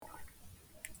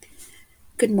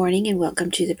Good morning and welcome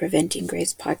to the Preventing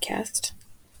Grace podcast.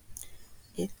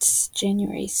 It's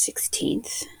January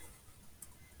 16th,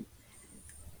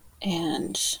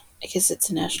 and I guess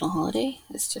it's a national holiday.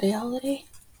 Is today a holiday?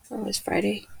 Or was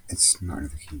Friday? It's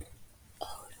Martin Luther King Day.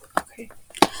 Oh, okay.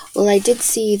 Well, I did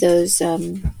see those,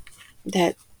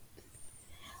 that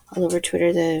all over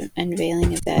Twitter, the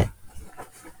unveiling of that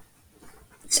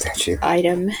Statue.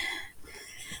 item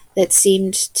that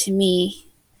seemed to me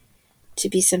to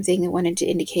be something that wanted to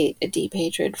indicate a deep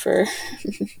hatred for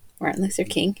Martin Luther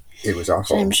King. It was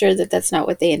awful. I'm sure that that's not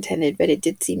what they intended, but it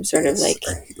did seem sort of like,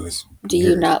 it was do weird.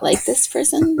 you not like this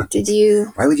person? Did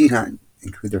you? Why would you not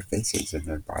include their faces in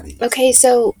their bodies? Okay,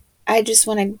 so I just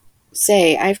want to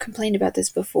say I've complained about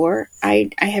this before. I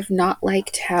have not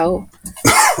liked how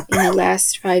in the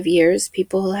last 5 years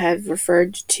people have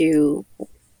referred to,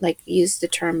 like, use the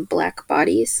term black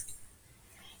bodies.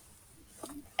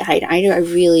 I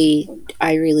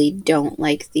really don't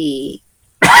like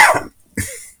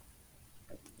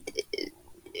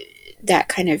that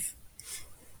kind of.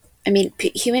 I mean,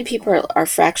 human people are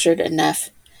fractured enough.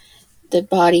 The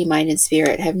body, mind, and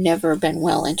spirit have never been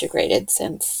well integrated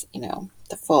since, the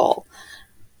fall.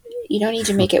 You don't need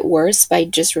to make it worse by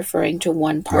just referring to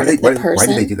one part of the person. Why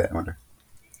do they do that, I wonder?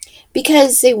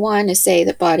 Because they want to say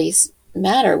that bodies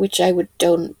matter, which I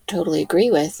don't totally agree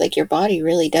with. Like, your body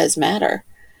really does matter.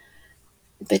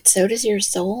 But so does your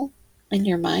soul and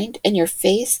your mind and your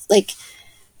face. Like,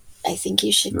 I think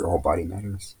you should... Your whole body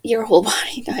matters. Your whole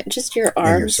body, not just your arms.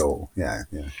 And your soul, yeah.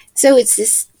 So it's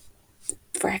this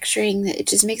fracturing that it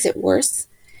just makes it worse.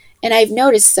 And I've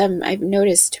noticed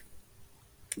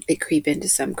they creep into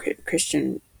some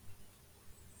Christian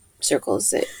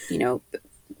circles that,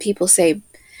 people say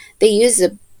they use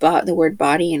the word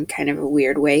body in kind of a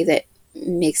weird way that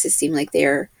makes it seem like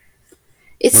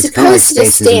it's supposed to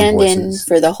stand in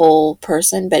for the whole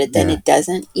person, but then it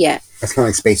doesn't. Yeah. It's kind of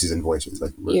like spaces and voices.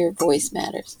 Like your voice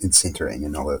matters. And centering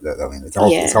and all that.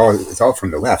 It's all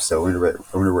from the left. So I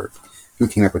wonder who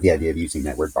came up with the idea of using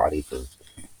that word body for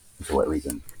what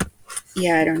reason.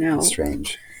 Yeah, I don't know. It's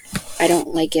strange. I don't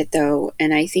like it though,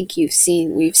 and I think we've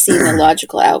seen the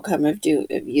logical outcome of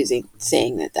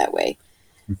saying that way.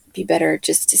 It'd be better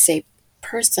just to say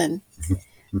person.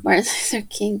 Martin Luther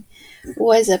King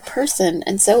was a person,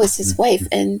 and so was his wife.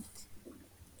 And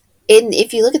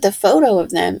if you look at the photo of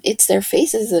them, it's their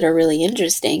faces that are really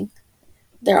interesting.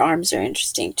 Their arms are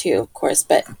interesting too, of course,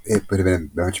 but it would have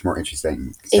been much more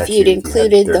interesting if you'd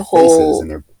included the whole,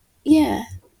 the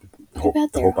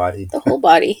whole body. The whole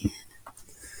body.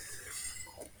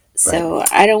 So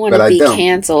I don't want to be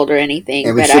canceled or anything,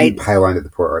 and we shouldn't pile onto the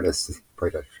poor artist.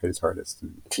 Probably his hardest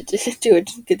to do a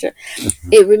good job.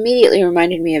 It immediately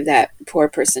reminded me of that poor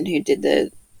person who did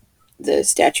the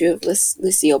statue of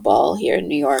Lucille Ball here in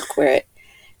New York, where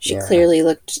she clearly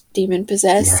looked demon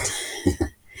possessed,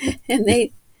 and I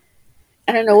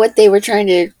don't know what they were trying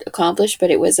to accomplish, but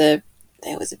that was a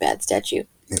bad statue.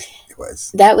 It was.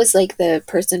 That was like the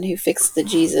person who fixed the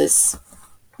Jesus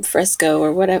fresco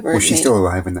or whatever. Was she still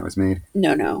alive when that was made?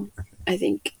 No. Okay. I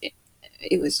think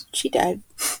it was. She died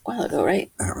a while ago,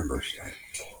 right? I don't remember if she died.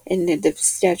 And the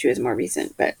statue is more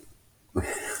recent, but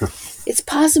it's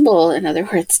possible, in other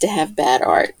words, to have bad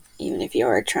art, even if you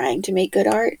are trying to make good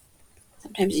art.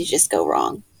 Sometimes you just go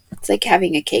wrong. It's like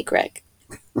having a cake wreck.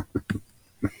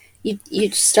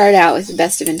 You start out with the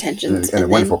best of intentions, and a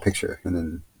wonderful picture,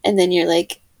 and then you're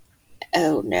like,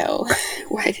 oh no,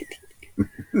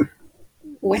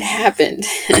 what happened?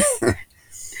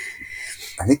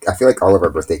 I feel like all of our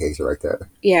birthday cakes are like that.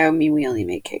 Yeah, I mean, we only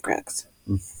make cake wrecks.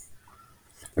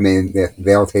 I mean,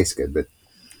 they all taste good, but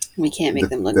we can't make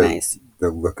them look nice. The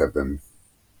look of them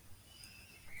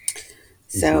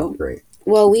is not great.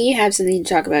 Well, we have something to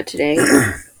talk about today,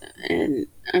 and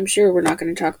I'm sure we're not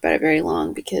going to talk about it very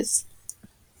long because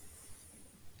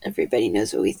everybody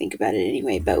knows what we think about it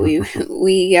anyway. But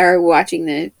we are watching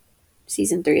the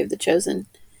season 3 of The Chosen,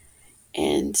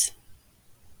 and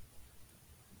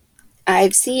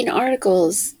I've seen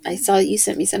articles. I saw you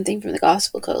sent me something from the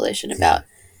Gospel Coalition about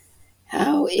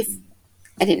how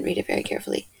I didn't read it very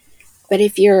carefully, but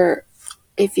if your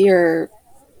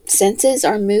senses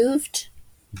are moved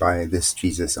by this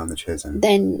Jesus on The Chosen,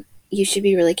 then you should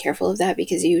be really careful of that,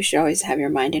 because you should always have your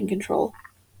mind in control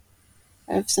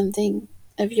of something,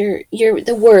 of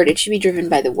the word. It should be driven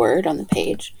by the word on the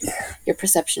page. Yeah. Your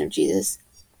perception of Jesus.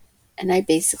 And I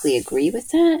basically agree with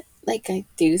that. Like, I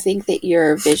do think that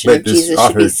your vision of Jesus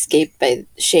should be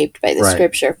shaped by the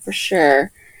scripture, for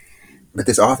sure. But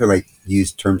this author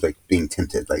used terms like being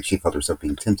tempted, like she felt herself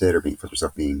being tempted, or felt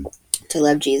herself being to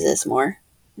love Jesus more.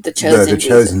 The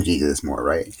chosen Jesus more,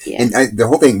 right? Yeah. And the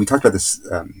whole thing, we talked about this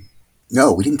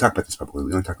No, we didn't talk about this publicly.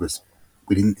 We don't talk about this.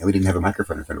 We didn't have a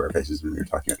microphone in front of our faces when we were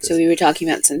talking about this. So we were talking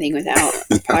about something without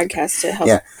a podcast to help.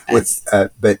 Yeah,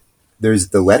 but there's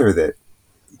the letter that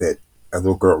a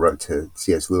little girl wrote to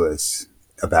C.S. Lewis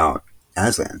about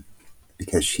Aslan,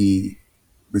 because she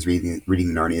was reading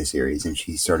the Narnia series, and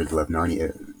she started to love the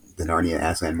Narnia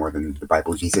Aslan more than the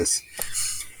Bible Jesus.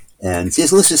 And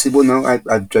C.S. Lewis just said, "Well, no,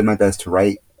 I've done my best to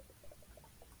write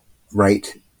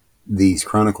these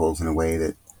chronicles in a way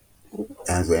that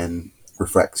Aslan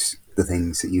reflects the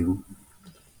things that you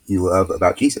love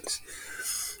about Jesus."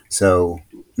 So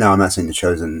now I'm not saying The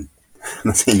Chosen. I'm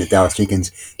not saying that Dallas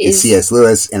Jenkins is C.S.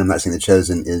 Lewis, and I'm not saying The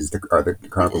Chosen is the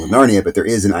Chronicles of Narnia, but there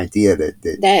is an idea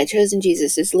that Chosen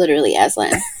Jesus is literally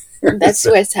Aslan. That's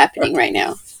what's happening right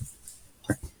now.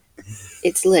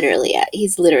 It's literally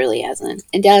he's literally Aslan,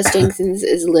 and Dallas Jenkins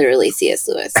is literally C.S.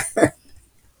 Lewis.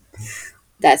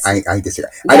 I disagree.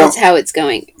 That's how it's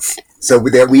going. So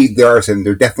there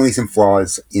are definitely some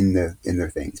flaws in their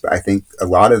things, but I think a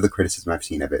lot of the criticism I've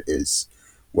seen of it is,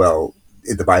 well,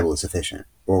 the Bible is sufficient.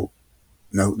 Well,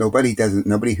 no, nobody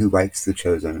who likes The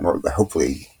Chosen, or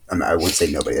hopefully, I wouldn't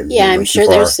say nobody. I'm sure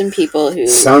there's some people who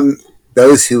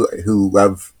those who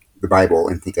love the Bible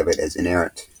and think of it as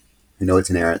inerrant, who know it's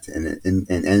inerrant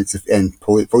and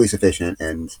fully sufficient,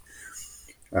 and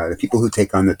the people who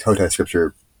take on the Tota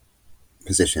Scripture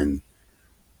position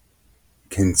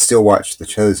can still watch The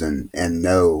Chosen and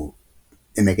know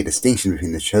and make a distinction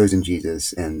between the chosen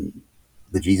Jesus and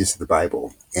the Jesus of the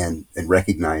Bible, and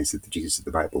recognize that the Jesus of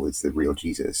the Bible is the real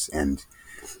Jesus, and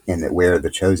that where the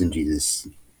chosen Jesus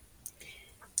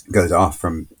goes off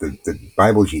from the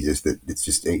Bible Jesus, that it's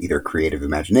just either creative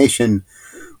imagination,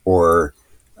 or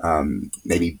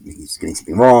maybe he's getting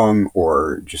something wrong,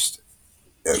 or just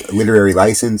a literary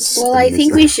license. Well, I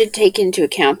think we should take into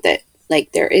account that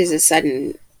there is a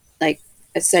sudden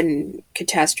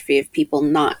catastrophe of people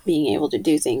not being able to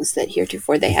do things that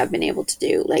heretofore they have been able to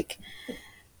do.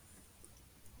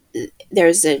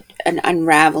 There's an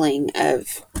unraveling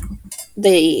of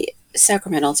the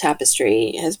sacramental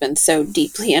tapestry has been so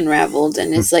deeply unraveled,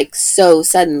 and it's so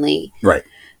suddenly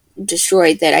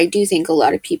destroyed that I do think a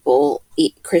lot of people,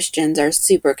 Christians, are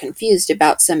super confused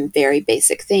about some very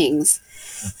basic things.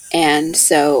 And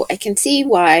so I can see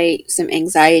why some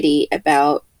anxiety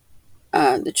about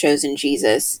the chosen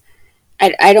Jesus.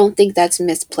 I don't think that's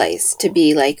misplaced to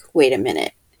be wait a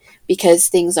minute, because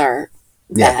things are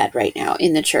bad right now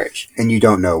in the church. And you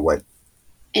don't know what.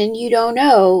 And you don't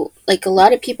know, a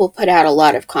lot of people put out a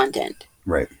lot of content.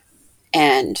 Right.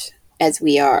 And as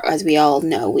we all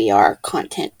know, we are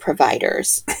content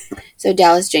providers. So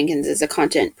Dallas Jenkins is a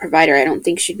content provider. I don't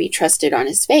think should be trusted on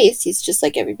his face. He's just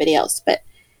like everybody else. But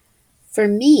for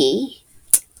me,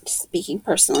 speaking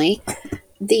personally,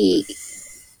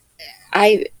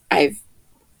 I've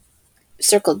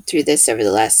circled through this over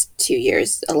the last 2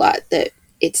 years a lot, that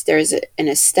there's an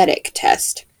aesthetic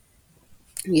test.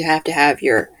 You have to have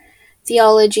your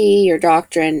theology, your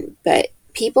doctrine, but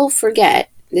people forget,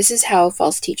 this is how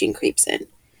false teaching creeps in.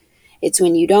 It's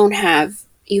when you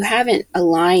haven't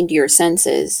aligned your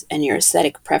senses and your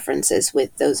aesthetic preferences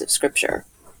with those of Scripture.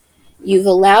 You've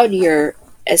allowed your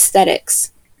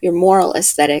aesthetics, your moral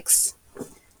aesthetics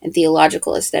and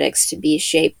theological aesthetics, to be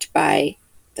shaped by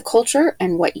the culture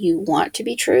and what you want to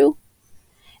be true.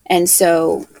 And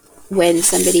so when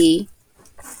somebody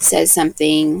says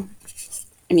something,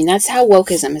 that's how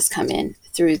wokeism has come in,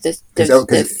 through the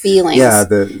feelings,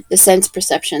 the sense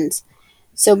perceptions.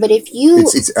 So, but if you...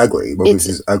 It's ugly. Wokeism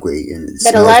is ugly.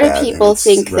 But a lot of people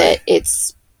think that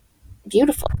it's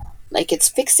beautiful. It's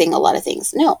fixing a lot of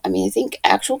things. No, I think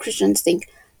actual Christians think,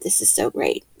 this is so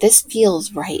great. This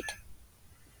feels right.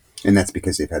 And that's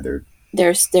because they've had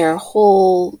their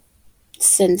whole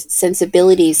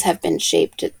sensibilities have been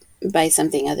shaped by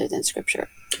something other than Scripture.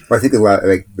 Well, I think a lot,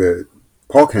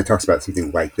 Paul kind of talks about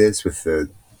something like this with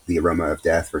the aroma of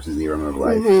death versus the aroma of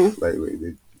life.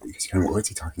 Mm-hmm. What's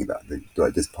he talking about?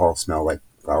 Does Paul smell like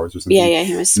flowers or something? Yeah,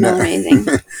 he must smell amazing.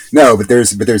 No, but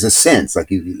there's a sense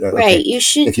right. You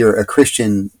should. If you're a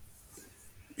Christian,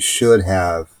 should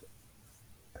have.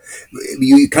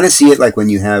 You kind of see it when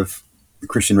you have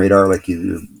Christian radar,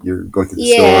 you're going to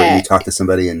the store and you talk to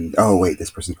somebody, and oh wait, this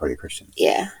person's probably a Christian.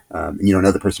 Yeah. And you don't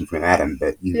know the person from Adam,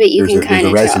 but there's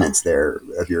a resonance there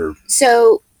of your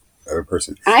of a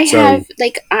person. I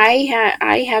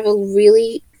have a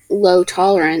really low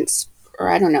tolerance, or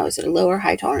I don't know, is it a low or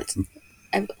high tolerance?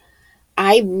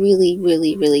 I really,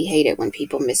 really, really hate it when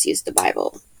people misuse the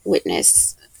Bible.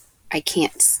 Witness, I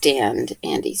can't stand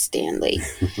Andy Stanley.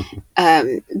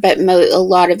 But a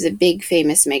lot of the big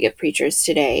famous mega preachers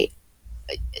today,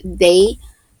 they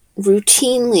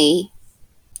routinely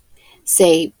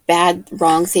say bad,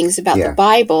 wrong things about the Yeah.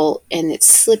 Bible, and it's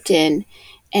slipped in,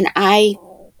 and I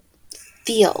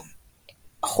feel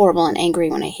horrible and angry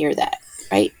when I hear that.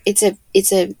 Right? It's a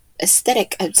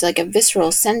aesthetic. It's like a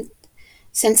visceral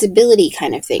sensibility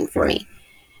kind of thing for Right. me.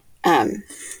 So And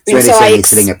Randy's so I saying he's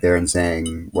sitting up there and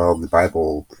saying, "Well, the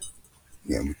Bible.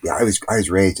 I was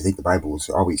raised to think the Bible was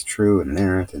always true and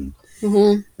inerrant,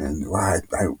 mhm. well,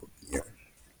 yeah,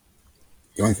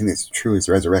 the only thing that's true is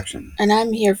the resurrection, And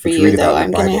I'm here for which we you, read though. about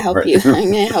in the I'm going to Bible, help right? you.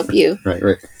 I'm going to help you. Right,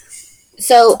 right.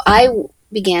 So I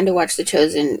began to watch The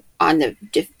Chosen on the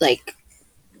like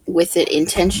with the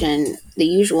intention, the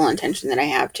usual intention that I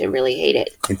have to really hate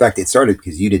it. In fact, it started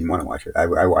because you didn't want to watch it.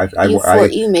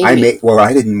 You made me. Well,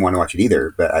 I didn't want to watch it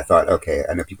either, but I thought, okay,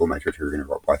 I know people in my church who are going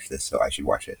to watch this, so I should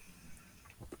watch it.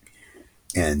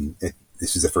 And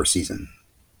this is the first season,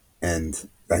 and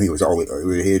I think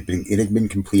it had been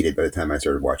completed by the time I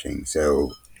started watching.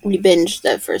 So We binged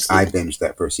that first I season. binged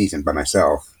that first season by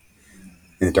myself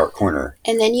in a dark corner.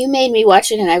 And then you made me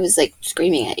watch it, and I was like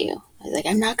screaming at you. I was like,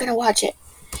 I'm not going to watch it.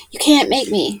 You can't make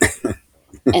me.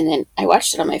 And then I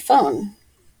watched it on my phone,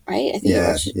 right? I think I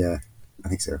Yeah, watched it. yeah, I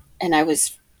think so. And I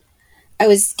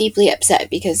was deeply upset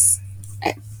because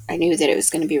I knew that it was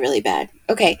going to be really bad.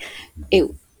 Okay.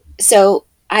 So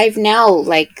I've now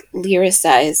like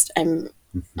lyricized, I'm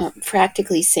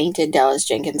practically sainted Dallas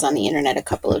Jenkins on the internet a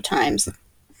couple of times.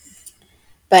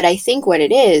 But I think what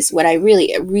I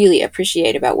really, really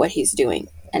appreciate about what he's doing,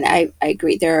 and I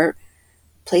agree, there are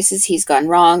places he's gone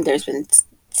wrong. There's been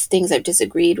things I've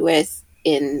disagreed with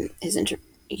in his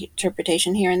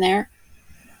interpretation here and there.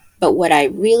 But what I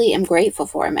really am grateful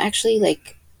for, I'm actually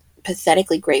like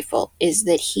pathetically grateful, is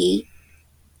that he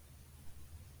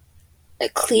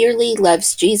clearly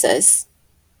loves Jesus,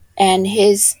 and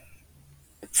his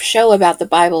show about the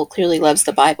Bible clearly loves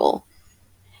the Bible.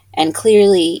 And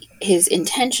clearly his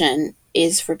intention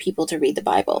is for people to read the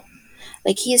Bible.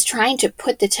 Like, he is trying to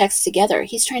put the text together.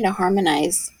 He's trying to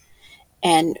harmonize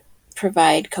and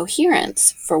provide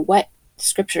coherence for what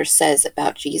scripture says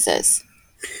about Jesus.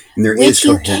 And there is Which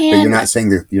you coherent, but can. you're not saying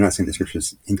the scripture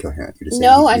is incoherent. You're just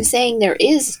saying No, I'm saying there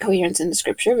is coherence in the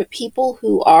scripture, but people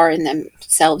who are in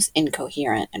themselves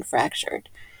incoherent and fractured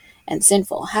and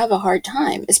sinful have a hard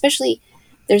time. Especially,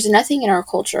 there's nothing in our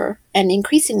culture and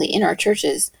increasingly in our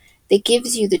churches that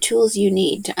gives you the tools you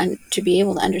need to be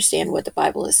able to understand what the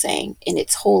Bible is saying in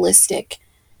its holistic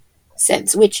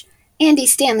sense, which Andy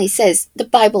Stanley says the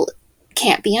Bible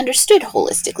can't be understood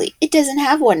holistically. It doesn't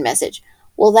have one message.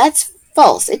 Well, that's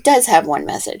false. It does have one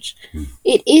message.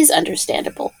 It is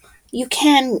understandable. You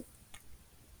can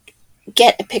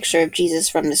get a picture of Jesus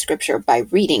from the scripture by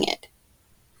reading it.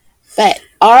 But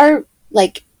our,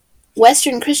 like,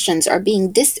 Western Christians are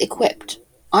being disequipped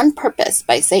on purpose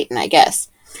by Satan, I guess,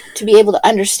 to be able to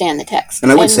understand the text.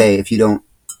 And I would say if you don't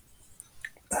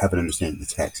have an understanding of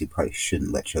the text, you probably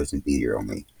shouldn't let Chosen be your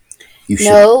only. You should.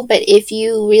 No, but if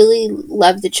you really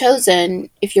love The Chosen,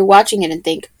 if you're watching it and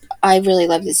think, I really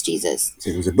love this Jesus,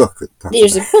 So there's a book that talks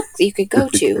there's about a book that you could go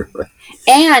to.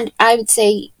 And I would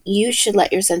say you should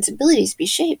let your sensibilities be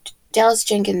shaped. Dallas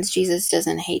Jenkins' Jesus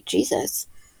doesn't hate Jesus.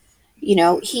 You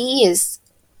know, he is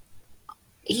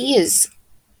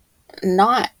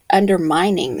not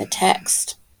undermining the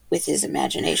text with his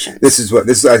imagination. This is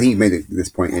I think you made this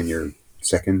point in your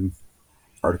second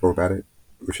article about it,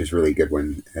 which is a really good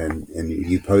one. And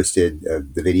you posted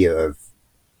the video of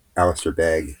Alistair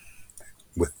Begg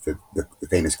with the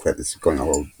famous clip that's going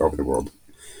all over the world.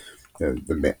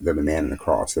 The man in the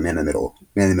cross, the man in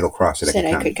the middle cross Said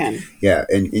I could come. Yeah,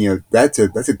 and that's a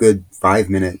good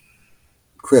 5-minute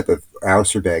clip of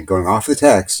Alistair Begg going off the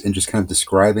text and just kind of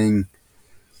describing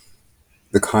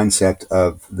the concept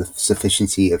of the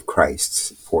sufficiency of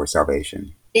Christ for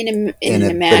salvation In an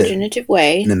imaginative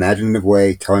way. An imaginative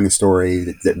way, telling a story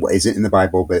that isn't in the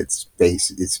Bible, but it's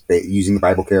using the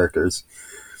Bible characters,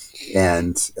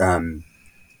 and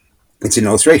it's an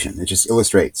illustration. It just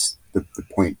illustrates the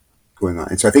point going on.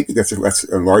 And so I think that's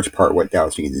a large part what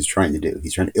Dallas Jenkins is trying to do.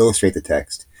 He's trying to illustrate the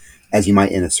text as you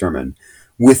might in a sermon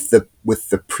with the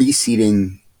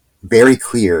preceding very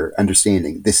clear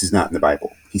understanding. This is not in the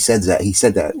Bible. He said that.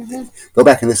 Mm-hmm. Go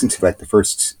back and listen to like the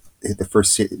first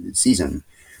season,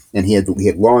 and he had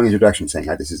long introductions saying,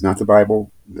 "This is not the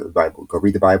Bible. The Bible. Go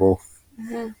read the Bible.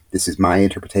 Mm-hmm. This is my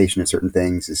interpretation of certain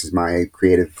things. This is my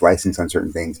creative license on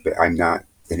certain things, but I'm not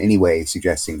in any way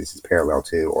suggesting this is parallel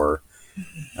to or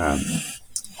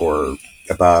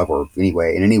above or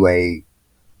in any way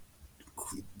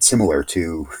similar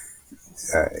to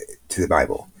the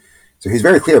Bible." So he's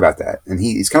very clear about that, and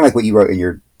he's kind of like what you wrote in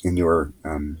your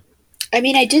I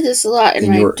mean, I did this a lot in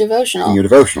my in your devotional.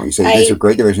 devotional. You say these are I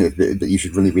great devotions that you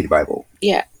should really read the Bible.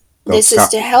 Yeah, Don't this is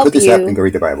stop. to Put help this up and go you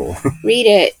read the Bible. read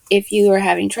it if you are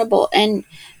having trouble. And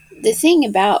the thing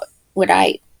about what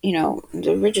the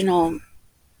original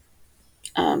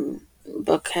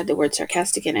book had the word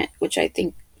sarcastic in it, which I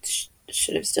think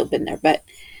should have still been there. But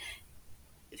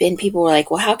then people were like,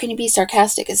 "Well, how can you be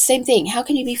sarcastic?" It's the same thing. How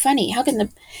can you be funny? How can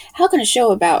a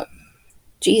show about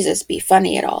Jesus be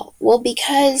funny at all? Well,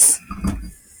 because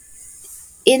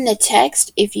in the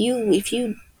text, if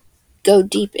you go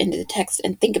deep into the text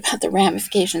and think about the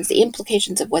ramifications, the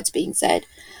implications of what's being said,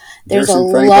 There are there's a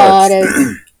some funny lot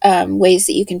parts. of ways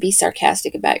that you can be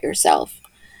sarcastic about yourself.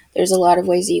 There's a lot of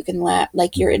ways that you can laugh.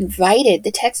 Like you're invited,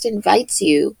 the text invites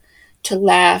you to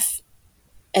laugh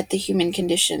at the human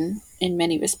condition in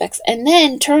many respects. And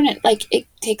then turn it, like it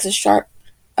takes a sharp,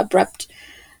 abrupt,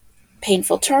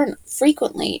 painful turn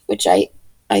frequently, which I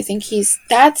think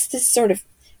that's the sort of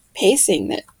pacing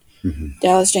that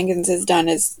Dallas Jenkins has done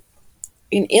is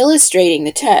in illustrating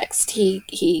the text.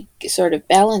 He sort of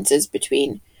balances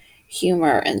between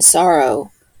humor and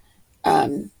sorrow,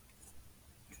 um,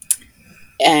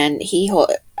 and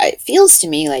it feels to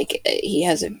me like he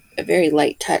has a very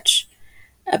light touch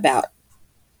about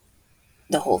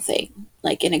the whole thing,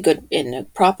 like in a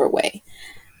proper way.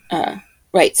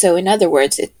 Right. So in other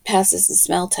words, it passes the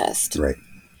smell test Right.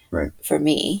 Right. for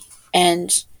me,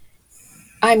 and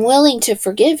I'm willing to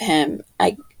forgive him.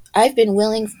 I've been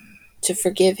willing to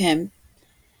forgive him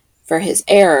for his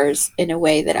errors in a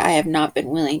way that I have not been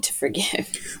willing to forgive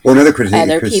Well, another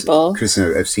other people.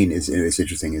 criticism I've seen is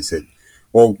interesting is that,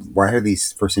 well, why are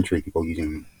these first century people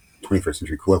using 21st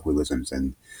century colloquialisms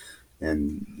and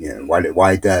why do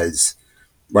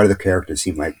the characters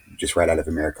seem like just right out of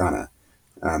Americana?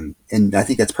 And I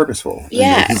think that's purposeful. And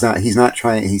Yeah, he's not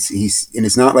trying. And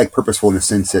it's not like purposeful in the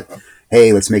sense that,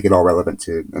 hey, let's make it all relevant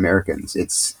to Americans.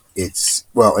 It's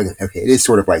well, okay, it is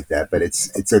sort of like that, but it's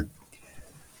it's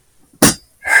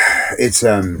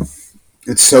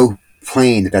so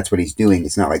plain that that's what he's doing.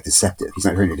 It's not like deceptive. He's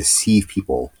not trying to deceive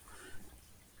people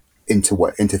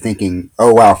into thinking,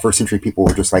 oh wow, first century people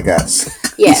were just like us.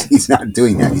 yeah, He's not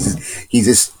doing that. He's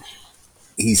just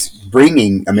he's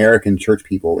bringing American church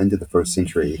people into the first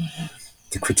century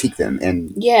to critique them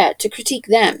and yeah. To critique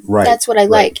them, right, that's what I right,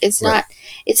 like. It's right, not.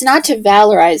 It's not to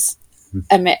valorize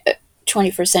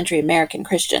 21st century American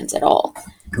Christians at all.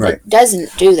 right. It doesn't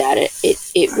do that.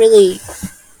 It really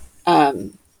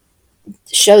um,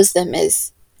 shows them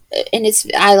as, and it's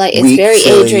Weak, very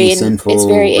silly, Adrian. It's sinful.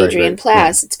 very Right, Adrian right, right,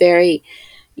 Plass. It's very,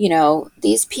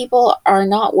 these people are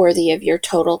not worthy of your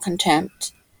total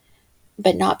contempt,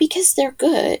 but not because they're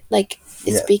good. Like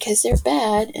it's yeah, because they're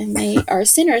bad and they are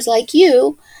sinners like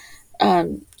you.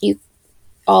 You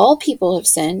all people have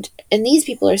sinned, and these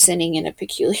people are sinning in a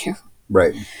peculiar,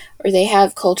 right. or they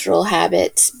have cultural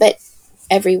habits, but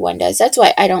everyone does. That's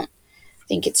why I don't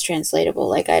think it's translatable.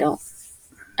 Like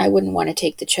I wouldn't want to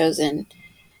take The Chosen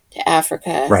to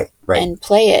Africa Right, right. and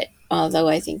play it. Although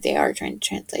I think they are trying to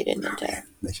translate it into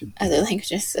They should. other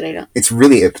languages that I don't. It's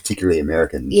really a particularly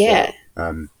American Yeah,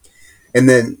 show. And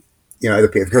then other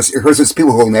people, of course, there's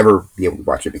people who will never be able to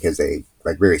watch it because they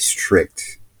like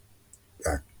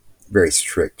uh, very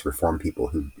strict reform people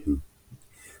who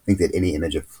think that any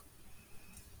image of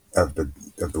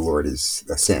the Lord is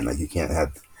a sin. Like you can't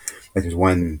have like there's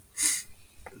one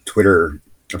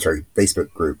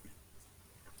Facebook group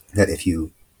that if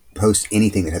you post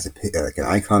anything that has like an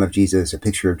icon of Jesus, a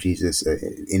picture of Jesus,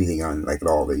 anything on like at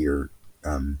all, that you're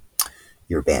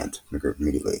banned from the group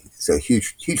immediately. It's a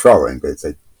huge following, but it's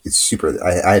like it's super.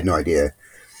 I had no idea.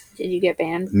 did you get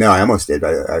banned? No, I almost did.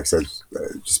 But I said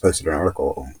just posted an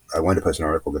article. I wanted to post an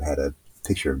article that had a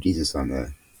picture of Jesus on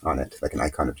it, like an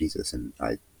icon of Jesus, and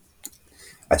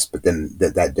but then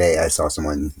that day I saw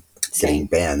someone getting Same.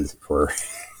 banned for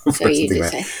So for you something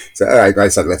just like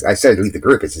that. say, So I said leave the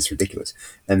group. It's just ridiculous.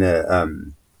 And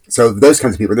so those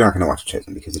kinds of people, they're not going to watch The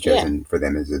Chosen because The yeah, Chosen for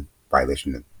them is a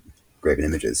violation of graven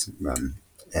images.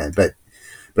 And but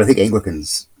I think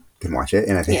Anglicans can watch it,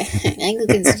 and I yeah. think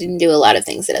Anglicans didn't do a lot of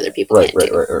things that other people right,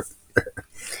 can't do.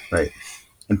 right.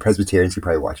 And Presbyterians can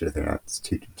probably watch it if they're not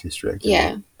too strict.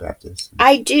 Yeah, Baptists.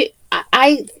 I do.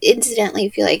 I incidentally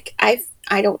feel like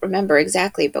I don't remember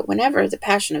exactly, but whenever The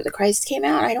Passion of the Christ came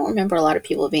out, I don't remember a lot of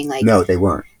people being like, No, they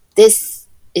weren't. "This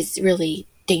is really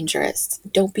dangerous.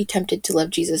 Don't be tempted to love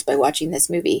Jesus by watching this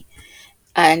movie."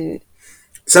 And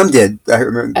Some did, I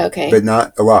remember, okay, but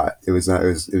not a lot. It was not. It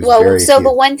was well, very so but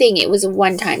few. one thing, it was a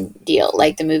one-time deal.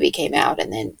 Like the movie came out,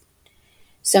 and then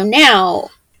so now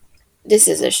this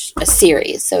is a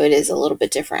series, so it is a little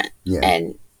bit different. Yeah.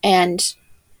 And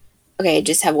okay, I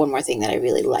just have one more thing that I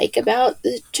really like about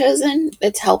The Chosen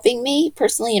that's helping me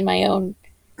personally in my own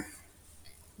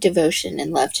devotion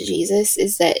and love to Jesus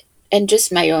is that, and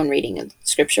just my own reading of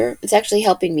scripture, it's actually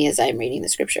helping me as I'm reading the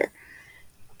scripture.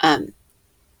 Um,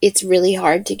 it's really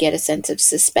hard to get a sense of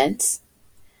suspense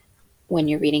when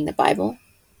you're reading the Bible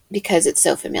because it's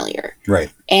so familiar.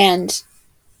 Right. And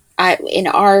in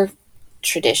our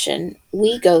tradition,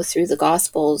 we go through the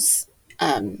Gospels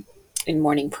in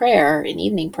morning prayer, in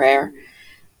evening prayer,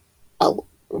 so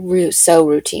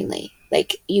routinely.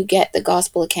 Like you get the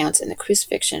Gospel accounts and the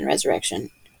crucifixion,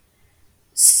 resurrection,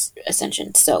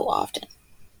 ascension so often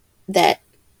that,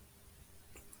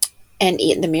 and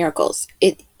the miracles.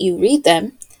 You read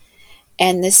them,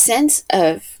 and the sense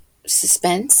of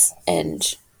suspense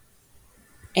and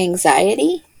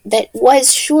anxiety that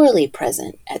was surely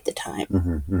present at the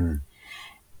time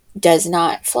does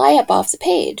not fly up off the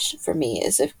page for me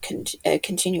as a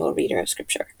continual reader of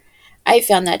scripture. I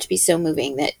found that to be so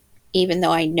moving that even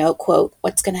though I know, quote,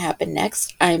 what's going to happen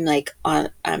next, I'm on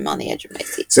the edge of my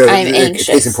seat. So, I'm anxious.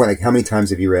 Case in point, like how many times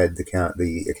have you read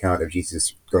the account of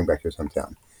Jesus going back to his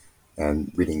hometown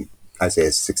and reading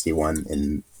Isaiah 61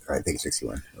 in, I think it's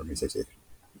 61 or maybe 60,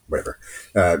 whatever,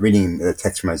 reading the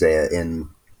text from Isaiah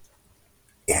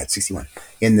it's 61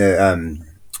 in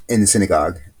the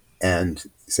synagogue and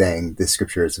saying this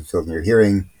scripture is fulfilled in your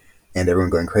hearing, and everyone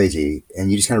going crazy, and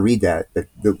you just kind of read that. But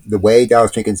the way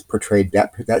Dallas Jenkins portrayed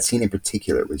that scene in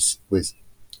particular was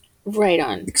right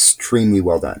on, extremely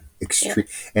well done.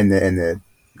 And the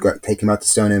take him out to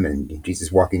stone him, and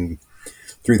Jesus walking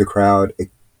through the crowd,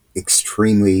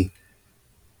 extremely.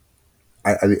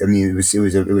 I mean, it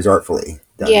was artfully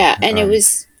done. Yeah, and it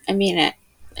was. I mean,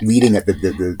 leading at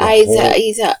the I whole.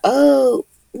 thought, oh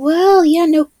well, yeah,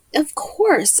 no, of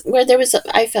course. Where there was,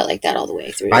 I felt like that all the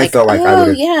way through. I felt like I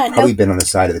would have probably no, been on the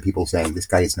side of the people saying this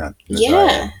guy is not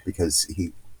Messiah because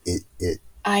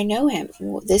I know him.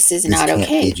 Well, this is this not can't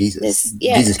okay. be Jesus.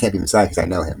 Yeah. Jesus can't be Messiah because I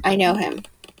know him. I know him.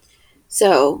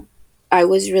 So I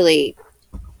was really,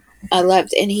 I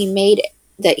loved, and he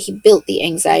built the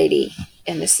anxiety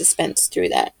and the suspense through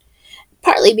that.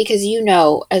 Partly because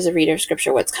as a reader of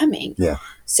scripture, what's coming. Yeah.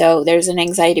 So there's an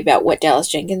anxiety about what Dallas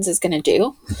Jenkins is going to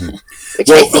do, which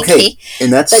well, I think okay.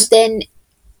 And that's. But then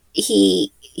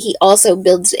he also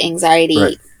builds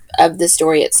anxiety of the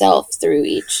story itself through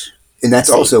each. And that's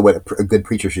also what a good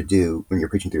preacher should do when you're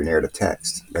preaching through a narrative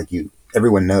text. Like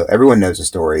everyone knows the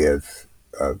story of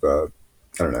I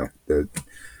don't know,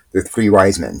 the three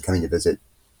wise men coming to visit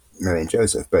Mary and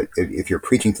Joseph. But if you're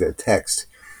preaching through the text,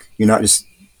 you're not just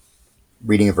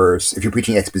reading a verse. If you're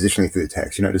preaching expositionally through the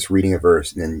text, you're not just reading a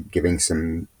verse and then giving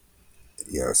some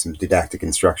didactic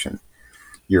instruction.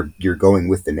 You're going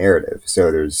with the narrative.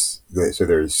 So there's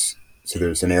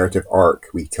a narrative arc.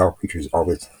 We tell preachers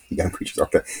young preachers all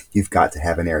the time, you've got to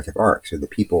have a narrative arc. So the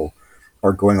people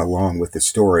are going along with the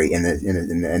story, and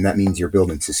that means you're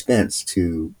building suspense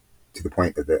to the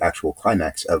point of the actual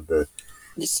climax of the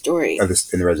story of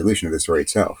this, and the resolution of the story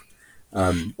itself.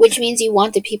 Which means you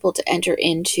want the people to enter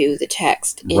into the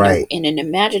text in an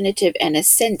imaginative and a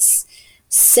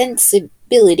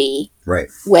sensibility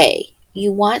way.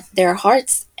 You want their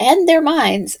hearts and their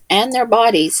minds and their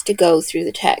bodies to go through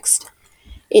the text.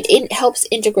 It helps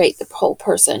integrate the whole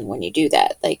person when you do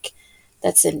that. Like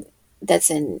that's an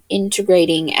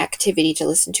integrating activity to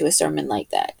listen to a sermon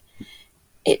like that.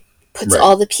 It puts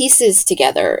all the pieces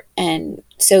together, and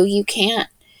so you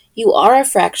are a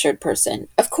fractured person.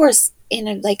 Of course, in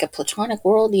a platonic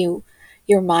world,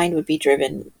 your mind would be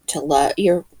driven to love,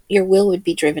 your will would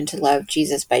be driven to love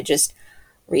Jesus by just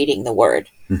reading the word.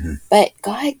 Mm-hmm. But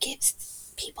God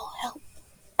gives people help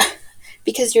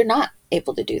because you're not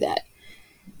able to do that.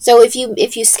 So if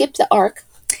you skip the arc,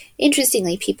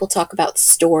 interestingly, people talk about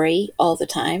story all the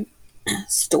time.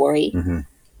 Story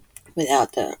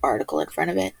without the article in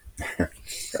front of it.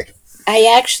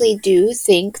 I actually do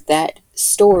think that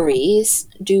stories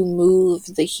do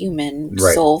move the human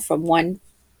soul from one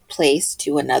place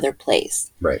to another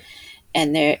place. Right.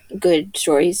 And good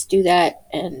stories do that,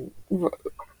 and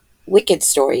wicked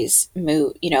stories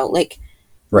move,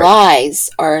 lies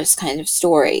are a kind of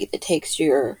story that takes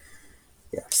your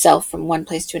self from one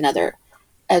place to another.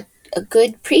 A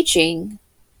good preaching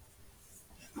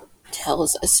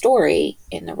tells a story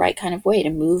in the right kind of way to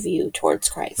move you towards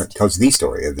Christ. Right. Tells the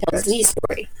story of the text. The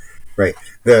story. Right.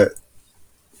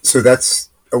 So that's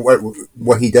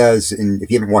what he does. And if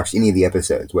you haven't watched any of the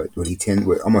episodes, what he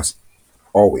almost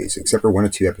always, except for one or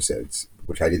two episodes,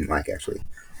 which I didn't like actually,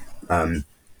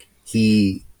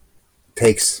 he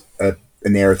takes a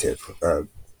narrative, a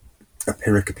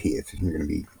pericope, if you're going to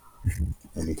be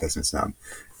a New Testament snob.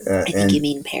 I think you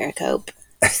mean pericope.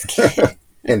 just kidding.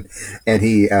 and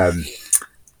he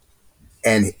and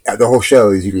the whole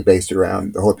show is usually based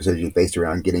around the whole episode is usually based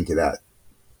around getting to that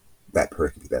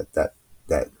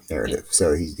narrative.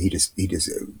 So he just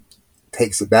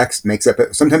takes it back, makes up.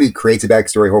 Sometimes he creates a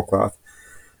backstory whole cloth.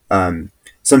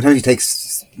 Sometimes he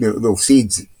takes little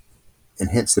seeds and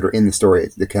hints that are in the story,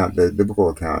 the biblical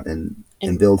account, and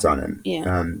builds on them.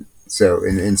 Yeah. So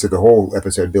the whole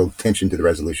episode builds tension to the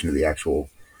resolution of the actual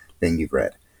thing you've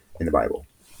read in the Bible.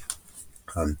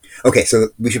 Okay, so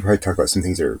we should probably talk about some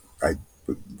things that are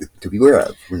to be aware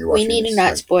of when you're watching. We need to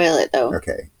not spoil it, though.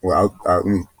 Okay. Well,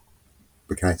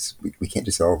 we can't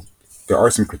just all. There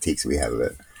are some critiques that we have of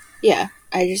it. Yeah,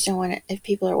 I just don't want it. If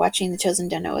people are watching The Chosen,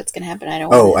 don't know what's going to happen. I don't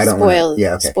want to spoil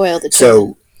The Chosen.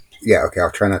 So, yeah, okay.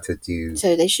 I'll try not to do.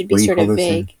 So they should be sort of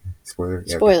vague. Spoilers.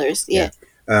 Yeah, spoilers. Okay.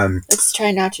 Yeah. Let's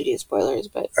try not to do spoilers,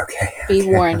 but okay. Be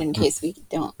warned in case we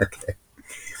don't. Okay.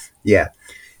 Yeah.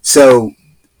 So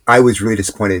I was really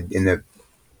disappointed in the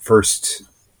first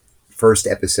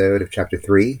episode of chapter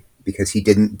 3 because he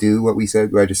didn't do what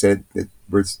I just said that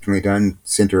was really done,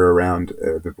 center around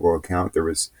the biblical account. There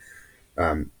was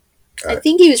I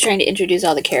think he was trying to introduce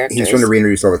all the characters. He was trying to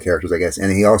reintroduce all the characters, I guess.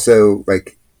 And he also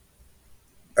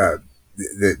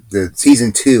the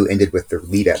season 2 ended with the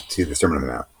lead up to the Sermon on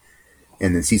the Mount.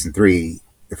 And then season 3,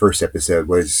 the first episode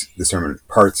was the sermon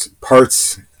parts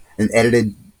an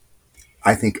edited,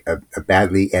 I think a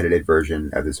badly edited version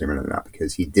of the Sermon on the Mount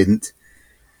because he didn't.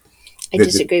 I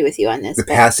disagree with you on this. The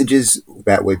passages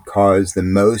that would cause the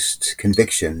most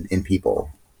conviction in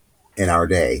people in our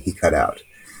day, he cut out.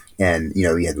 And you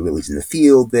had the lilies in the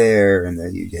field there, and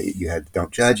then you had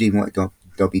don't judge,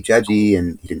 don't be judgy,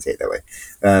 and he didn't say it that way.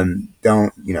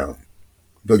 Don't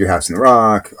build your house in the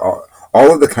rock.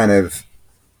 All of the kind of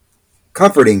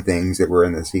comforting things that were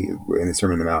in the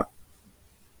Sermon on the Mount,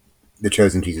 the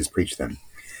chosen Jesus preached them,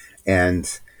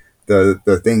 and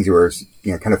the things that were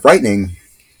kind of frightening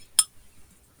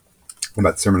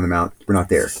about the Sermon on the Mount were not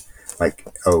there. Like,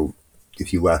 oh,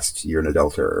 if you lust, you're an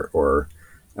adulterer, or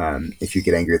if you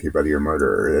get angry with your brother, you're a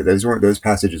murderer. Those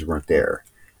passages weren't there.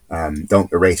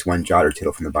 Don't erase one jot or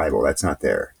tittle from the Bible. That's not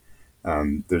there.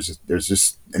 There's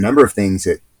just a number of things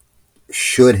that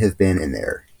should have been in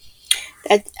there.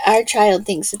 That our child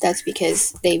thinks that's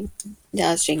because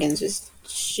Dallas Jenkins was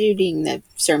shooting the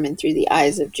sermon through the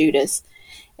eyes of Judas,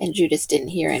 and Judas didn't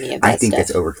hear any of that. I think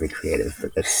that's overly creative,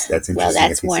 but that's interesting. Well,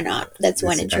 that's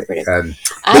one interpretive.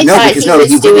 I thought he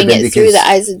was doing it through the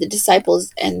eyes of the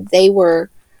disciples, and they were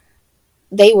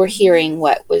hearing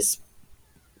what was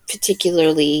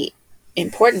particularly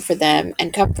important for them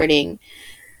and comforting,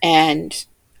 and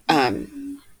I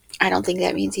don't think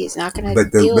that means he's not going to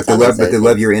deal with But the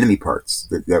love your enemy parts.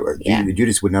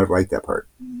 Judas would not have liked that part.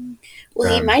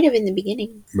 Well, he might have in the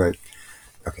beginning. But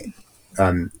okay.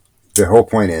 The whole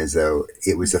point is, though,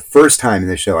 it was the first time in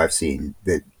the show I've seen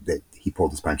that he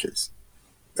pulled his punches.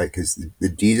 Because the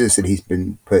Jesus that he's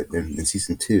been put in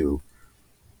season 2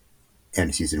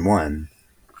 and season 1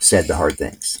 said the hard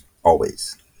things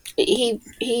always.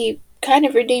 He kind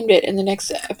of redeemed it in the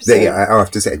next episode. Yeah, I'll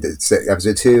have to say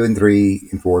episode 2 and 3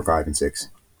 and 4 and 5 and 6,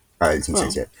 have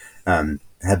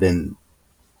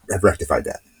rectified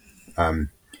that.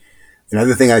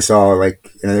 Another thing I saw,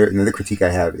 another critique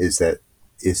I have is that,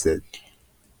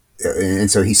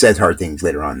 and so he said hard things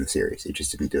later on in the series. He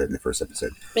just didn't do it in the first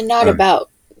episode. But not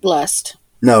about lust.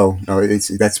 No,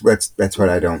 that's what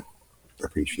I don't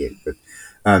appreciate. But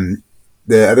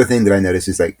the other thing that I noticed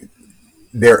is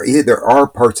there are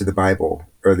parts of the Bible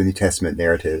or the New Testament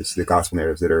narratives, the gospel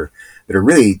narratives that are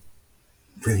really,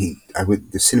 really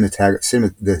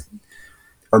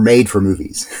are made for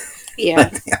movies. Yeah, I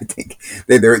think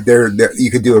they're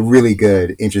you could do a really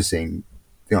good, interesting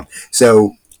film.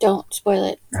 So don't spoil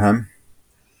it.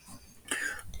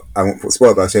 I won't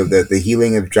spoil it. But I'll say the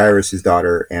healing of Jairus'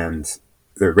 daughter and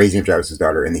the raising of Jairus'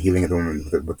 daughter and the healing of the woman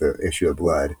with the issue of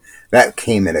blood, that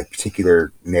came in a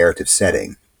particular narrative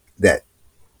setting that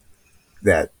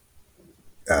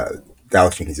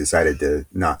Dallas Jenkins decided to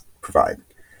not provide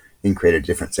and create a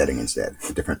different setting instead,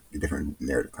 a different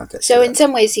narrative context. So in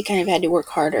some ways, he kind of had to work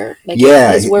harder.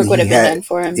 His work would have been done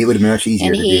for him. It would have been much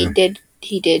easier to do.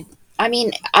 He did. I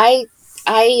mean, I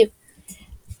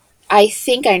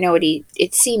think I know what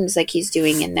it seems like he's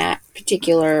doing in that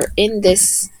particular,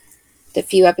 the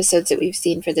few episodes that we've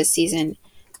seen for this season.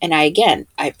 And I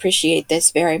appreciate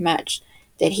this very much,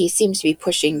 that he seems to be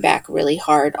pushing back really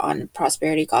hard on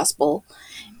prosperity gospel.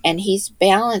 And he's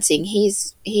balancing,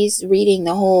 he's reading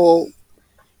the whole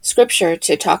scripture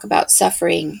to talk about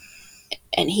suffering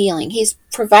and healing. He's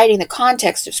providing the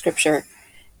context of scripture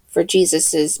for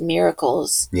Jesus's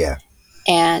miracles. Yeah.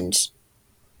 And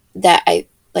that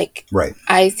Like, Right.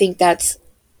 I think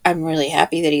I'm really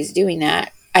happy that he's doing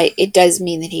that. It does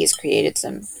mean that he's created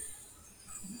some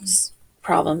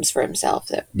problems for himself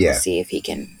that we'll Yeah. see if he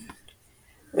can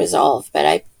resolve.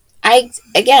 But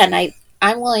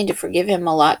I'm willing to forgive him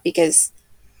a lot because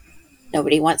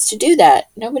nobody wants to do that.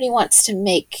 Nobody wants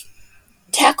to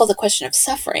tackle the question of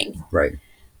suffering Right.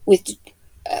 with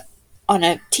on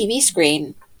a TV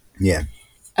screen. Yeah.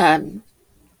 But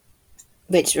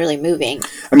it's really moving,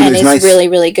 I mean, and it's nice. really,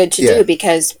 really good to Yeah. do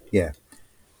because Yeah.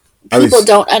 people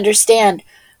don't understand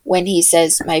when he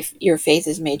says, your faith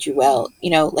has made you well."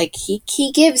 Like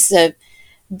he gives a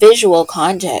visual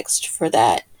context for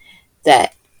that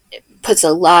puts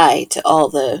a lie to all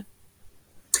the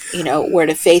word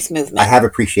of faith movement. I have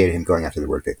appreciated him going after the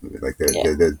word of faith movement, like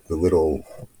the little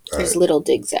there's little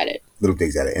digs at it. Little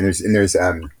digs at it, and there's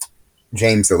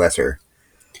James the Lesser,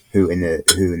 who in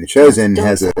the Chosen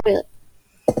has a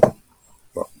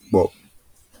well,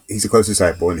 he's a close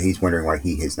disciple, and he's wondering why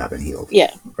he has not been healed.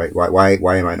 Yeah. Right.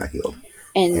 Why am I not healed?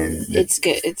 And it's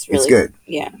good. It's really good.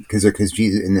 Yeah. Because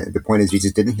Jesus, and the point is,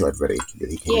 Jesus didn't heal everybody that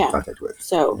he came in contact with.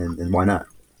 So and why not?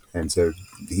 And so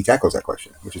he tackles that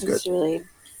question, which is good. Really.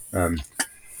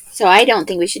 So I don't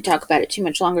think we should talk about it too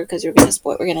much longer because we're going to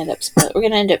spoil. We're going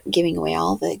to end up giving away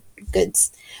all the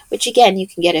goods, which again you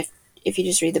can get if you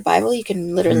just read the Bible. You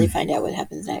can literally find out what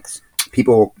happens next.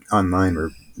 People online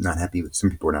were not happy with. Some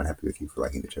people were not happy with you for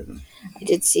liking The Chosen. I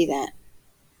did see that.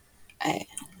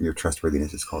 Your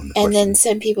trustworthiness is called into question. And then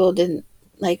some people didn't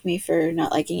like me for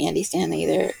not liking Andy Stanley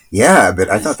either. Yeah, but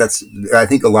I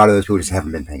think a lot of those people just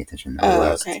haven't been paying attention over the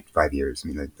last 5 years. I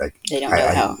mean, they don't know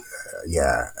how.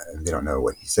 Yeah, they don't know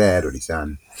what he said, what he's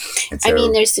done. And so, I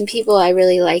mean, there's some people I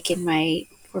really like in my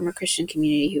former Christian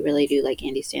community who really do like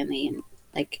Andy Stanley, and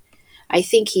I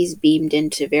think he's beamed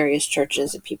into various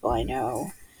churches of people I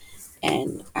know,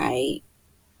 and I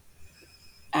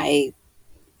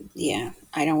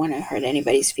don't want to hurt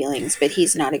anybody's feelings, but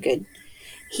he's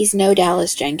no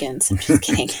Dallas Jenkins. I'm just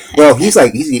kidding. Well, I'd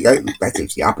say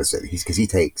it's the opposite.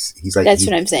 That's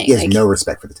what I'm saying. He has no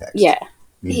respect for the text. Yeah.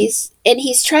 Mm-hmm.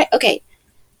 He's trying. Okay,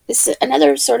 this is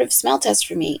another sort of smell test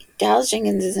for me. Dallas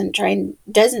Jenkins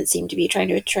doesn't seem to be trying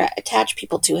to attach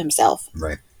people to himself,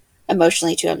 right?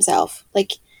 Emotionally to himself.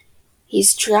 Like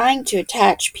he's trying to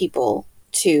attach people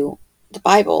to the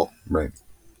Bible, right?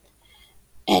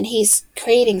 And he's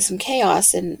creating some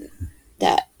chaos in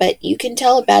that. But you can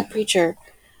tell a bad preacher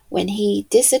when he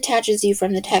disattaches you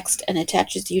from the text and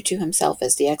attaches you to himself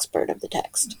as the expert of the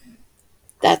text.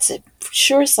 That's a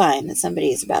sure sign that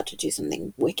somebody is about to do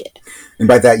something wicked. And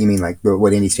by that you mean like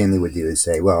what Andy Stanley would do is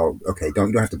say, well, okay, you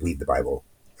don't have to believe the Bible.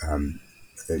 You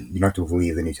don't have to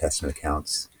believe the New Testament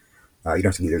accounts. You don't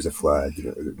have to believe there's a flood.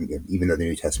 Even though the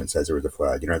New Testament says there was a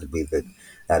flood, you don't have to believe that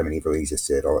Adam and Eve really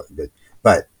existed.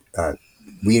 But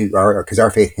because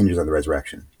our faith hinges on the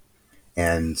resurrection,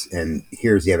 and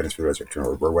here's the evidence for the resurrection,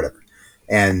 or whatever.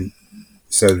 And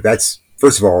so that's,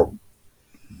 first of all,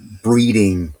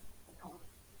 breeding.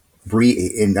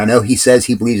 And I know he says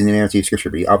he believes in the inerrancy of Scripture,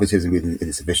 but he obviously doesn't believe in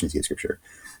the sufficiency of Scripture.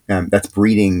 That's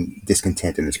breeding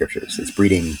discontent in the Scriptures. It's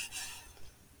breeding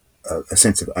a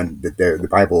sense of that the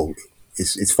Bible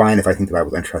is. It's fine if I think the Bible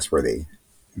is untrustworthy,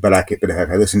 but if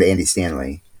I listen to Andy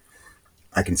Stanley,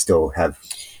 I can still have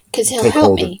because he'll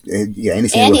help me. Andy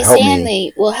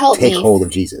Stanley will help me take hold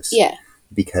of Jesus. Yeah,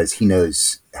 because he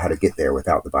knows how to get there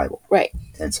without the Bible. Right,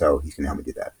 and so he's going to help me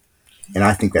do that. And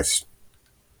I think that's.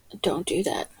 Don't do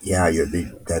that. Yeah,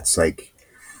 that's like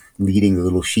leading the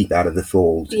little sheep out of the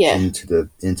fold into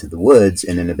the woods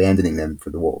and then abandoning them for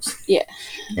the wolves. Yeah.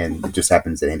 And it just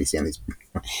happens that Andy Stanley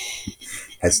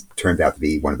has turned out to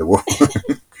be one of the wolves,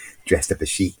 dressed up as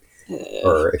sheep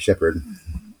or a shepherd.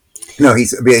 No,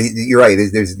 you're right.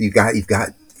 You've got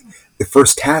the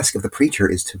first task of the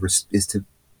preacher is to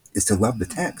love the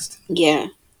text. Yeah.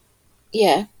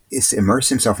 Yeah. Is to immerse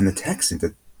himself in the text and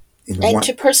to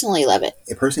personally love it.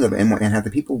 And have the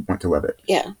people want to love it.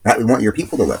 Yeah. We want your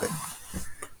people to love it.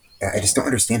 I just don't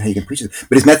understand how you can preach it.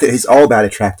 But his method is all about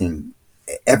attracting.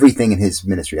 Everything in his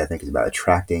ministry, I think, is about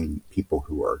attracting people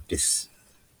who are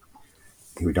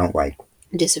who don't like.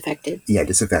 Disaffected. Yeah,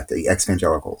 disaffected,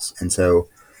 evangelicals. And so,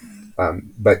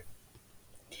 but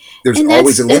there's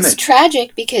always a limit. It's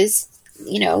tragic because,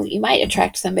 you might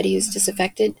attract somebody who's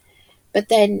disaffected, but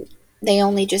then they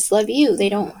only just love you. They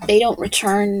don't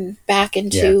return back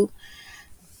into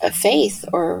a faith,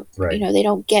 or right. They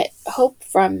don't get hope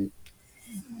from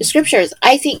the Scriptures.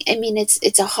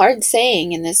 It's a hard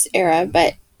saying in this era,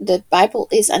 but the Bible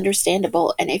is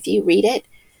understandable, and if you read it,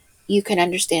 you can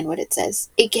understand what it says.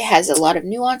 It has a lot of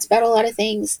nuance about a lot of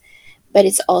things, but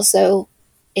it's also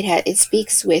it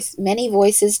speaks with many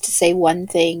voices to say one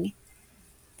thing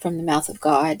from the mouth of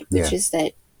God, which Yeah. is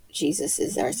that Jesus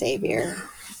is our Savior.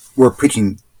 We're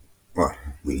preaching. Well,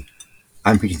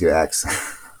 I'm preaching through Acts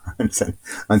on Sunday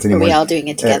Are we morning. all doing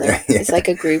it together? Yeah. It's like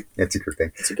a group. That's a group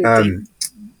thing. It's a group thing.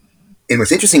 And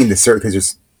what's interesting in this,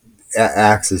 because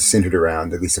Acts is centered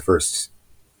around, at least the first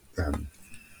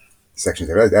sections.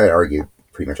 I argue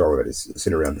pretty much all of it is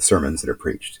centered around the sermons that are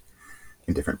preached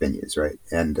in different venues, right?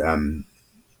 And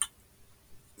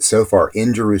so far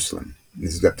in Jerusalem,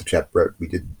 this is up to chapter. We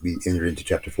entered into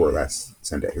chapter 4 last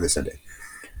Sunday, or this Sunday.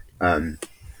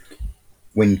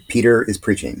 When Peter is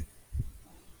preaching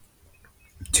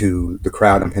to the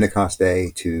crowd on Pentecost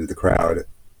Day, to the crowd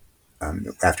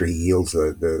after he heals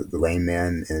the lame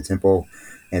man in the temple,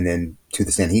 and then to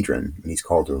the Sanhedrin when he's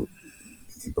called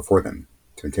before them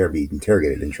to be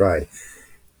interrogated and tried,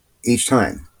 each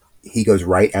time he goes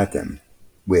right at them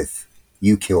with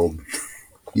 "You killed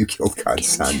God's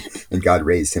son, and God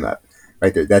raised him up."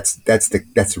 Right there. That's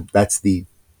the.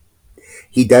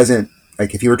 He doesn't,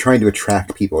 like, if you were trying to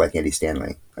attract people like Andy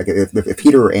Stanley, like if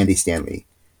Peter were Andy Stanley,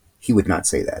 he would not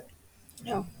say that.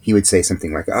 No. He would say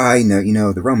something like, "I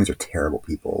know, the Romans are terrible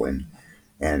people,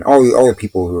 and all the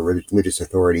people who are religious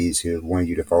authorities who wanted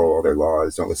you to follow all their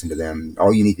laws, don't listen to them.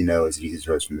 All you need to know is Jesus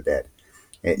rose from the dead."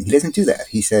 And he doesn't do that.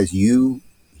 He says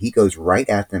he goes right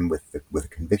at them with a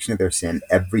conviction of their sin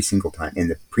every single time. In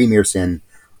the premier sin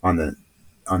on the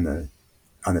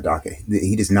docket,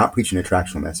 he does not preach an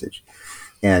attractional message.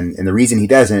 And the reason he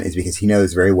doesn't is because he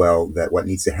knows very well that what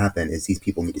needs to happen is these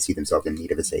people need to see themselves in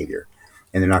need of a savior,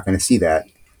 and they're not going to see that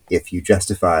if you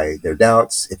justify their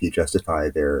doubts, if you justify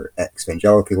their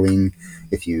evangelicalism,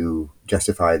 if you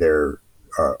justify their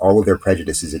all of their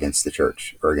prejudices against the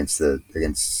church or against the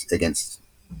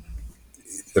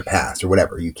past or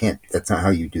whatever. You can't. That's not how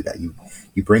you do that.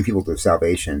 You bring people to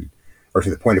salvation, or to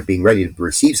the point of being ready to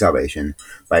receive salvation,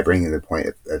 by bringing them to the point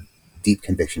of deep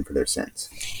conviction for their sins.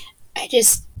 I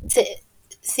just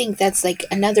think that's like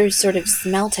another sort of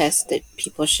smell test that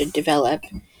people should develop.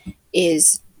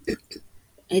 Is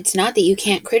it's not that you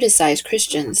can't criticize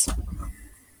Christians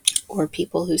or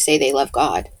people who say they love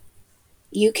God.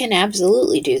 You can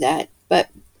absolutely do that, but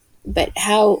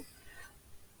how?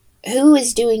 Who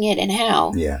is doing it and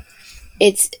how? Yeah.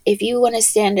 It's, if you want to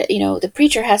stand, the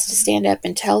preacher has to stand up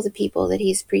and tell the people that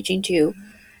he's preaching to,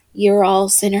 you're all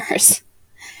sinners.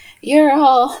 You're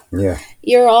all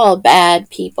bad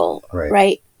people,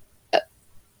 right?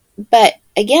 But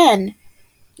again,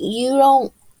 you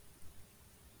don't.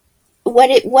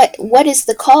 What is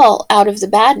the call out of the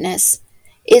badness?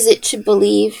 Is it to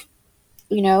believe,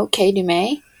 que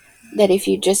dume, that if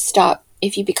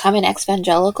you become an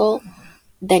evangelical,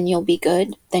 then you'll be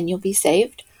good, then you'll be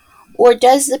saved? Or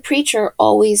does the preacher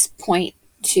always point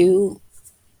to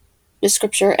the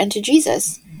scripture and to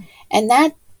Jesus? And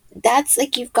that's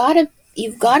like, you've got to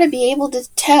be able to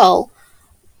tell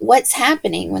what's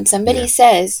happening when somebody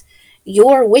says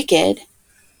you're wicked.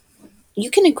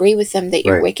 You can agree with them that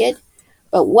you're wicked,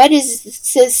 but what is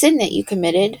the sin that you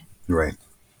committed? Right.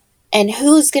 And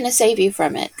who's going to save you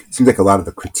from it? Seems like a lot of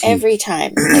the critique every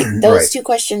time. Like, those two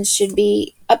questions should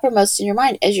be uppermost in your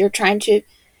mind as you're trying to,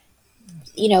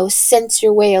 sense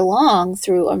your way along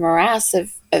through a morass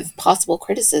of possible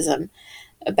criticism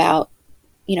about,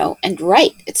 and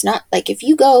it's not like if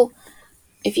you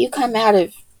come out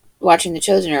of watching The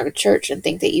Chosen or a church and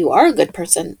think that you are a good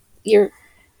person, you've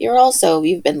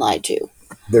been lied to.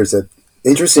 There's a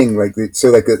interesting,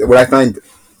 what I find,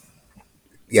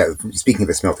 speaking of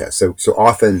a smell test, so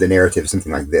often the narrative is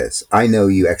something like this: I know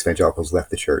you evangelicals left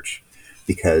the church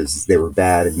because they were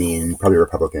bad and mean, probably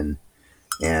Republican,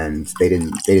 and they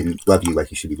didn't love you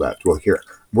like you should be loved. Well, here,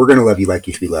 we're going to love you like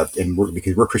you should be loved, and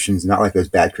because we're Christians, not like those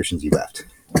bad Christians you left.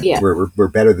 Yeah, we're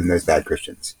better than those bad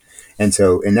Christians. And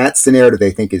that's the narrative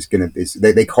they think is going to,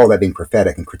 they call that being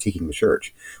prophetic and critiquing the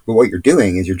church. But what you're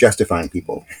doing is you're justifying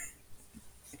people.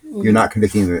 Mm-hmm. You're not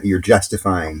convicting them. You're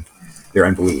justifying their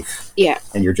unbelief. Yeah.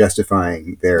 And you're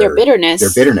justifying their bitterness.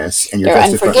 And their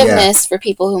unforgiveness for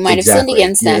people who might have sinned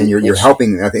against them. And you're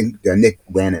helping. I think Nick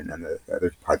Lannon on the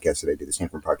other podcast that I did, the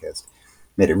Stanford podcast,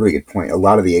 made a really good point. A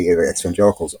lot of the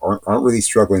evangelicals aren't really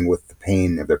struggling with the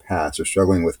pain of their past. They're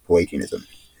struggling with Pelagianism.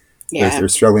 Yeah. They're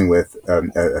struggling with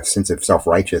a sense of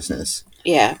self-righteousness.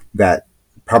 Yeah. That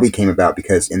probably came about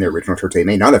because in their original church they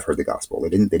may not have heard the gospel. They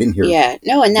didn't hear. Yeah.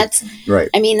 No, and that's right.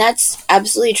 I mean, that's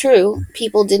absolutely true.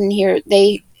 People didn't hear.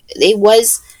 They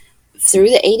was through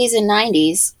the 80s and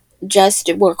 90s just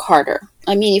to work harder.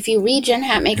 I mean, if you read Jen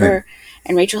Hatmaker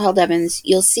and Rachel Held Evans,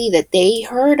 you'll see that they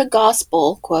heard a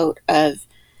gospel quote of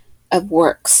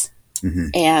works. Mm-hmm.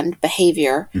 and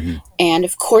behavior. Mm-hmm. And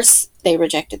of course they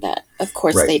rejected that. Of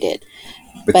course Right. they did.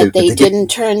 But they didn't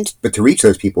turn. But to reach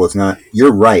those people, it's not.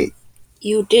 You're right.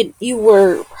 You did. You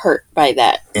were hurt by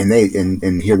that. And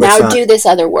here. Now do this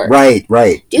other work.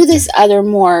 Right. Do this other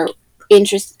more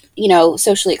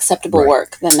socially acceptable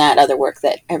work than that other work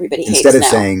that everybody hates now. Instead of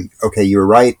saying, okay, you were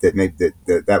right that maybe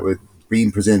that would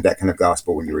being presented that kind of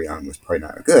gospel when you were young was probably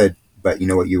not good. But you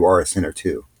know what? You are a sinner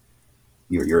too.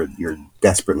 You're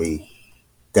desperately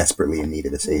in need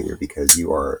of a savior because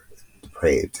you are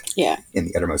depraved. Yeah. In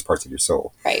the uttermost parts of your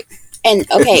soul. Right. And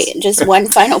okay, just one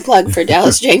final plug for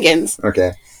Dallas Jenkins.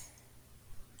 Okay.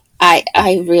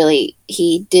 I really,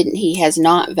 he has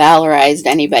not valorized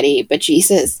anybody but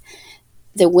Jesus.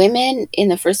 The women in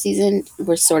the first season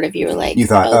were sort of, you were like, you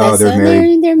thought,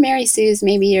 they're Mary Sue's,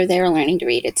 maybe, or they're learning to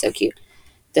read. It's so cute.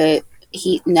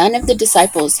 None of the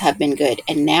disciples have been good,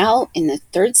 and now in the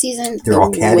third season,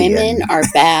 the women are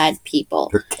bad people.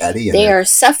 They're catty. They are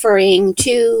suffering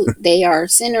too. They are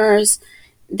sinners.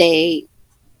 I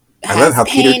love how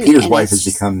Peter's wife has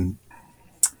become.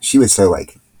 She was so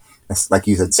like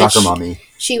you said, soccer mommy.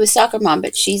 She was soccer mom,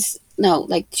 but she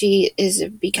is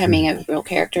becoming a real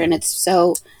character, and it's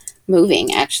so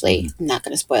moving. Actually, I'm not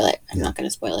going to spoil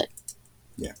it.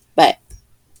 Yeah. But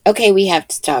okay, we have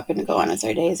to stop and go on with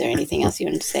our day. Is there anything else you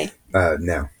wanted to say?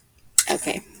 No.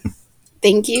 Okay.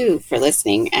 Thank you for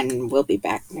listening, and we'll be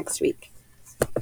back next week.